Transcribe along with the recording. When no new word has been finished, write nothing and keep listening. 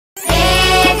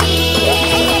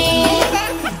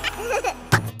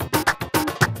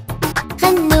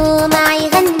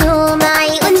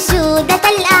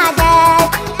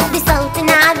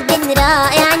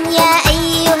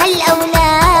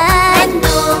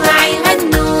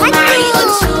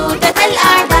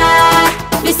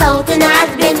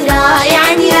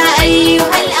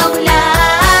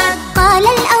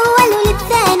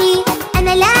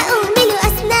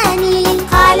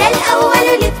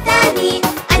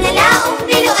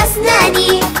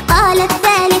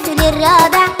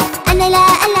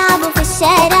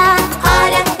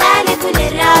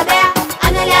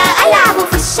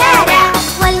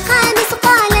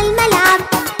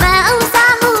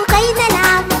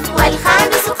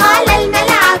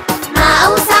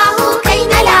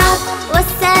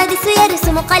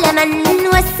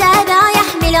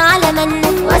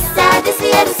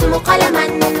يكتم قلما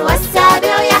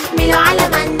والسابع يحمل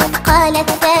علما. قال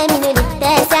الثامن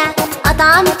للتاسع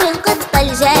أطعمت القط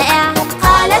الجائع.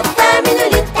 قال الثامن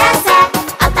للتاسع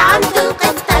أطعمت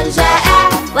القط الجائع.